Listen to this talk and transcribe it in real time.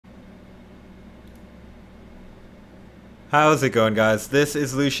How's it going, guys? This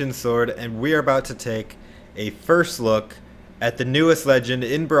is Lucian Sword, and we are about to take a first look at the newest legend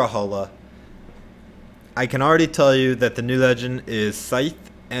in Brawlhalla. I can already tell you that the new legend is Scythe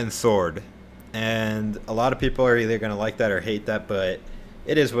and Sword, and a lot of people are either going to like that or hate that, but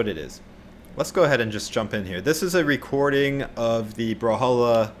it is what it is. Let's go ahead and just jump in here. This is a recording of the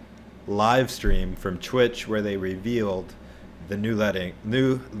Brawlhalla live stream from Twitch where they revealed the new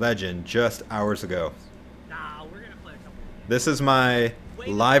legend just hours ago. This is my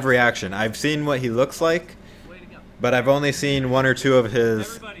live reaction. I've seen what he looks like, but I've only seen one or two of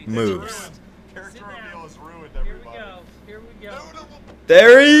his moves. Character reveal is ruined, everybody. Here we go.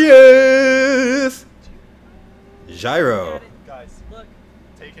 There he is! JIRO. Guys, look.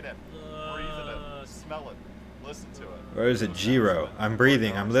 Take it in. Breathe it in. Smell it. Listen to it. Or is it JIRO? I'm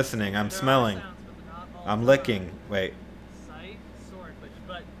breathing, I'm listening, I'm smelling, I'm licking. Wait. Scythe, sword,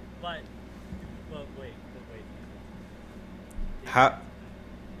 but wait. How?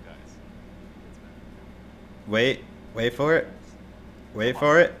 Guys. Wait for it. Wait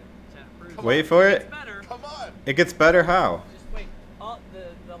for it. Come Wait on. for it. Come on. It gets better. How? Just wait.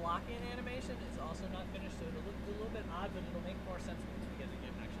 The lock-in animation is also not finished, so it'll look a little bit odd, but it'll make more sense once we get the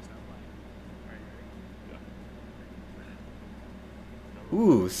game and actually start playing.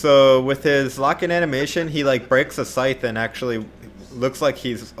 Ooh, so with his lock-in animation, he like breaks a scythe and actually looks like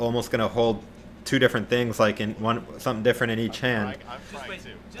he's almost gonna hold two different things, like in something different in each hand. I'm trying to.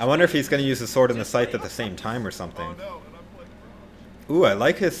 I wonder if he's gonna use the sword and the scythe at the same time or something. Oh no, and I'm like, Ooh, I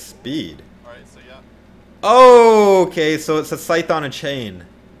like his speed. alright, so yeah. Oh, okay, so it's a scythe on a chain.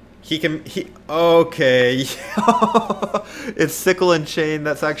 Okay. It's sickle and chain.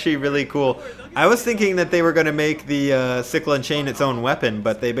 That's actually really cool. I was thinking that they were going to make the sickle and chain its own weapon,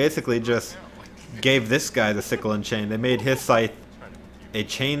 but they basically just gave this guy the sickle and chain. They made his scythe a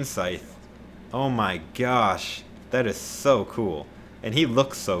chain scythe. Oh my gosh. That is so cool. And he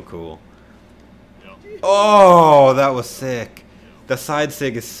looks so cool. Oh, that was sick. The side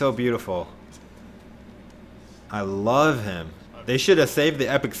sig is so beautiful. I love him. They should have saved the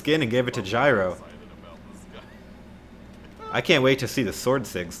epic skin and gave it to JIRO. I can't wait to see the sword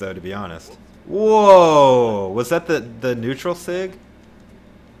sigs, though, to be honest. Whoa! Was that the neutral sig?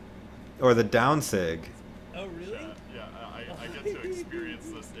 Or the down sig? Oh, really? Yeah, I get to experience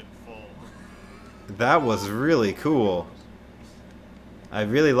this in full. That was really cool. I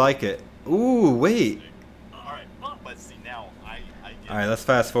really like it. Ooh, wait. Alright, but see now, I get Alright, let's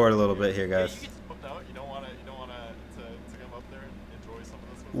fast forward a little bit here, guys. No, you don't wanna to come up there and enjoy some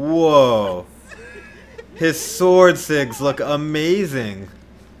of this. Whoa. His sword sigs look amazing.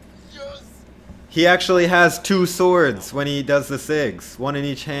 Yes! He actually has two swords when he does the sigs, one in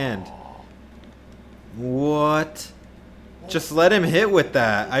each hand. What? Just let him hit with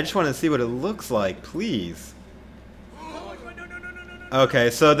that. I just want to see what it looks like, please. Okay,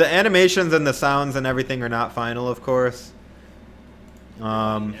 so the animations and the sounds and everything are not final, of course.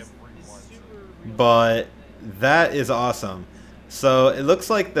 But that is awesome. So it looks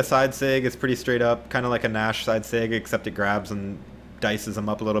like the side sig is pretty straight up, kind of like a Nash side sig, except it grabs and dices them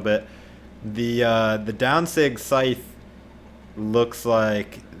up a little bit. The down sig scythe looks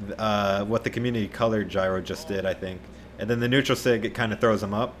like what the community colored JIRO just did, I think. And then the neutral sig, it kind of throws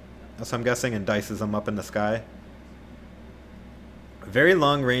them up, so I'm guessing, and dices them up in the sky. Very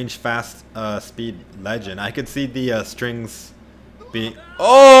long range, fast speed legend. I could see the strings being...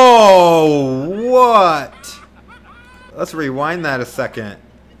 Oh, what? Let's rewind that a second.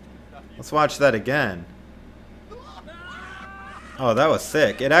 Let's watch that again. Oh, that was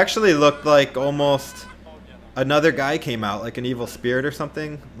sick. It actually looked like almost another guy came out, like an evil spirit or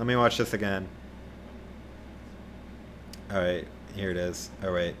something. Let me watch this again. Alright, here it is.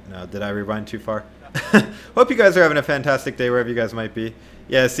 Oh wait, no, did I rewind too far? Hope you guys are having a fantastic day wherever you guys might be.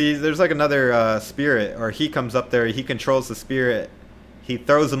 Yeah, see, there's like another spirit, or he comes up there, he controls the spirit. He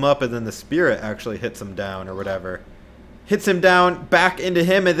throws him up and then the spirit actually hits him down or whatever. Hits him down, back into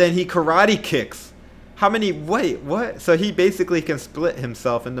him, and then he karate kicks. How many? Wait, what? So he basically can split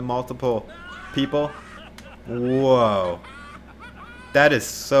himself into multiple people? Whoa. That is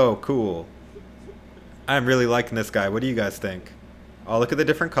so cool. I'm really liking this guy. What do you guys think? Oh, look at the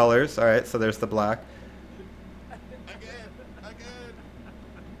different colors. Alright, so there's the black.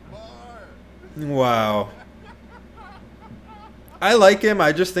 Wow. I like him.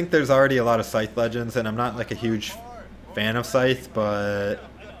 I just think there's already a lot of Scythe legends, and I'm not like a huge fan of Scythe, but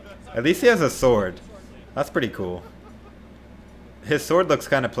at least he has a sword. That's pretty cool. His sword looks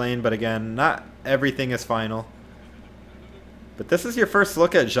kind of plain, but again, not everything is final. But this is your first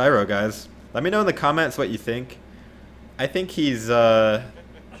look at JIRO, guys. Let me know in the comments what you think. I think he's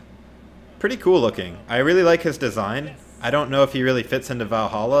pretty cool looking. I really like his design. I don't know if he really fits into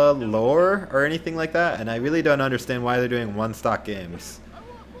Brawlhalla lore or anything like that, and I really don't understand why they're doing one stock games.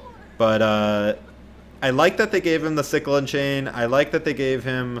 But I like that they gave him the sickle and chain. I like that they gave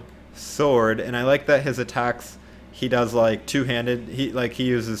him sword, and I like that his attacks, he does like two-handed. He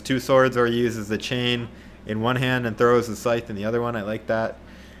uses two swords, or he uses the chain in one hand and throws the scythe in the other one. I like that.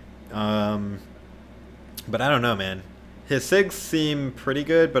 But I don't know, man. His SIGs seem pretty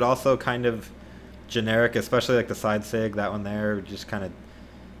good, but also kind of generic, especially like the side SIG, that one there, just kind of.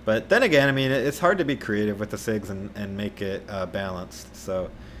 But then again, I mean, it's hard to be creative with the SIGs and make it balanced. So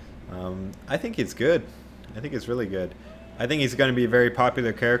I think he's good. I think he's really good. I think he's going to be a very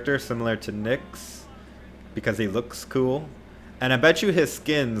popular character, similar to Nyx, because he looks cool. And I bet you his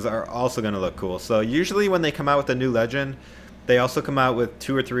skins are also going to look cool. So usually when they come out with a new legend, they also come out with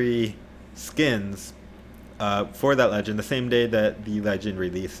 2 or 3 skins for that legend the same day that the legend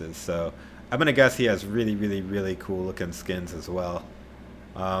releases. So I'm going to guess he has really, really, really cool looking skins as well.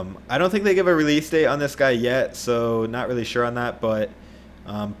 I don't think they give a release date on this guy yet, so not really sure on that. But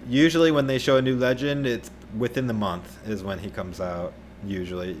usually when they show a new legend, it's within the month is when he comes out,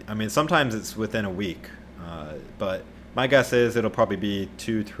 usually. I mean, sometimes it's within a week. But my guess is it'll probably be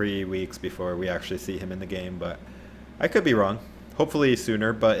 2-3 weeks before we actually see him in the game. But I could be wrong. Hopefully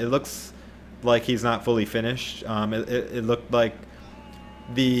sooner, but it looks like he's not fully finished. It looked like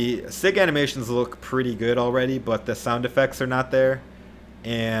the SIG animations look pretty good already, but the sound effects are not there,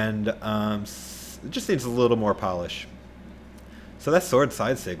 and it just needs a little more polish. So that sword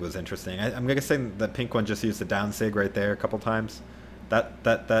side SIG was interesting. I'm guessing the pink one just used the down SIG right there a couple times.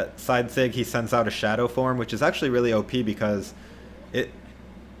 That side SIG, he sends out a shadow form, which is actually really OP because it...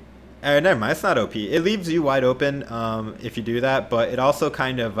 never mind, it's not OP. It leaves you wide open if you do that, but it also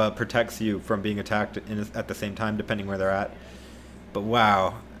kind of protects you from being attacked at the same time, depending where they're at. But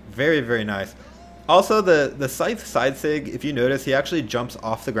wow, very, very nice. Also, the scythe side SIG, if you notice, he actually jumps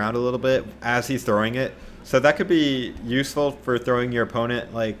off the ground a little bit as he's throwing it. So that could be useful for throwing your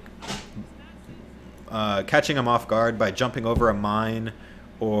opponent, like catching him off guard by jumping over a mine,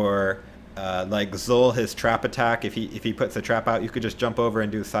 or like Zul, his trap attack. If he puts a trap out, you could just jump over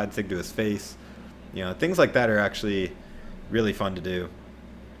and do a side SIG to his face. You know, things like that are actually really fun to do.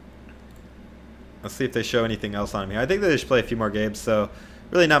 Let's see if they show anything else on him here. I think they just play a few more games, so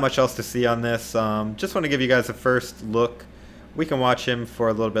really not much else to see on this. Just want to give you guys a first look. We can watch him for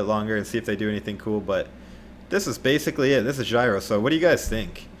a little bit longer and see if they do anything cool, but this is basically it. This is JIRO. So what do you guys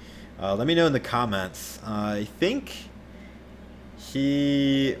think? Let me know in the comments. I think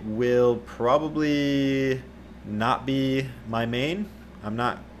he will probably not be my main. I'm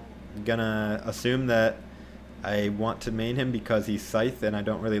not gonna assume that I want to main him because he's Scythe and I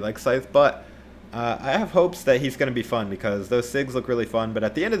don't really like Scythe, but I have hopes that he's gonna be fun because those SIGs look really fun. But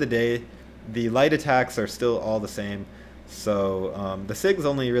at the end of the day, the light attacks are still all the same. So the SIGs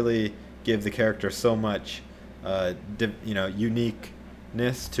only really give the character so much,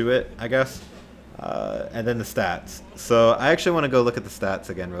 uniqueness to it, I guess. And then the stats. So I actually want to go look at the stats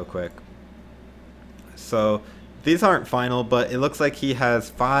again real quick. So these aren't final, but it looks like he has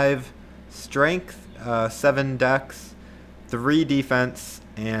 5 strength, 7 dex, 3 defense,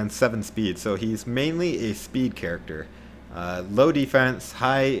 and 7 speed. So he's mainly a speed character. Low defense,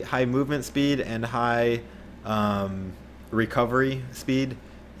 high movement speed, and high recovery speed,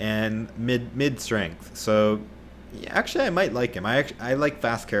 and mid strength. So yeah, actually I might like him. I like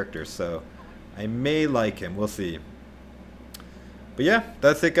fast characters, so I may like him. We'll see. But yeah,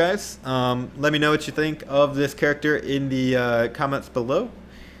 that's it, guys. Let me know what you think of this character in the comments below.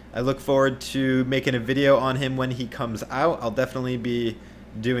 I look forward to making a video on him when he comes out. I'll definitely be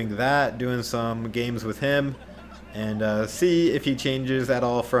doing that, doing some games with him, and see if he changes at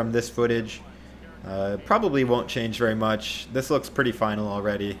all from this footage. Probably won't change very much. This looks pretty final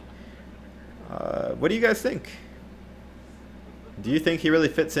already. What do you guys think? Do you think he really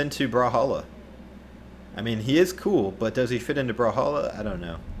fits into Brawlhalla? I mean, he is cool, but does he fit into Brawlhalla? I don't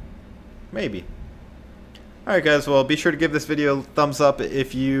know. Maybe. Alright guys, well, be sure to give this video a thumbs up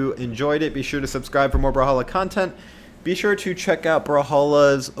if you enjoyed it. Be sure to subscribe for more Brawlhalla content. Be sure to check out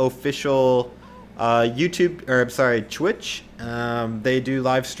Brawlhalla's official Twitch. They do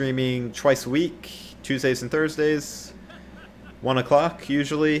live streaming twice a week, Tuesdays and Thursdays, 1 o'clock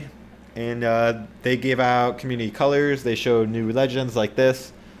usually. And they give out community colors. They show new legends like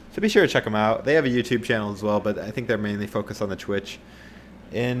this. So be sure to check them out. They have a YouTube channel as well, but I think they're mainly focused on the Twitch.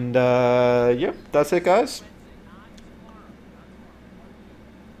 And yeah, that's it, guys.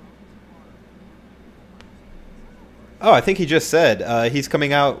 Oh, I think he just said he's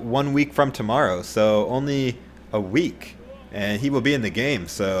coming out 1 week from tomorrow, so only a week. and he will be in the game.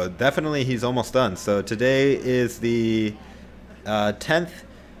 So definitely he's almost done. So today is the 10th.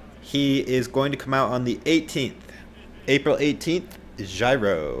 He is going to come out on the 18th. April 18th is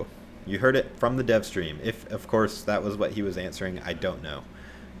JIRO. You heard it from the dev stream. If, of course, that was what he was answering, I don't know.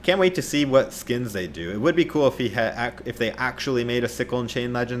 Can't wait to see what skins they do. It would be cool if if they actually made a sickle and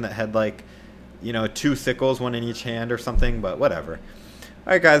chain legend that had, like, you know, 2 sickles, 1 in each hand or something, but whatever.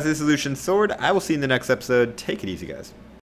 Alright guys, this is Lucian Sword. I will see you in the next episode. Take it easy, guys.